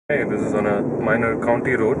Hey, this is on a minor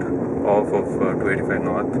county road off of 285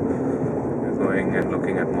 North. We're going and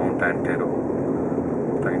looking at Mount Antero,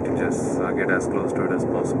 trying to just get as close to it as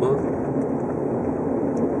possible.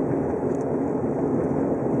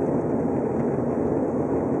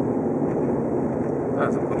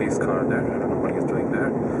 There's a police car there. I don't know what he's doing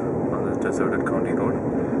there on this deserted county road.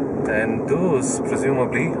 And those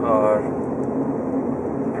presumably are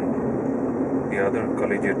the other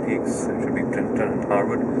collegiate peaks. It should be Princeton and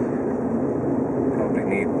Harvard. Probably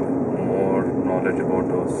need more knowledge about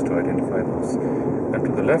those to identify those. And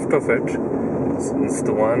to the left of it, since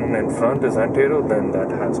the one in front is Antero, then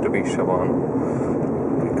that has to be Shawan.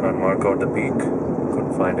 We can't mark out the peak.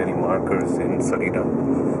 Couldn't find any markers in Sarita.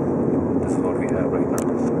 This is what we have right now.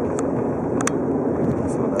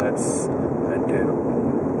 So that's Antero.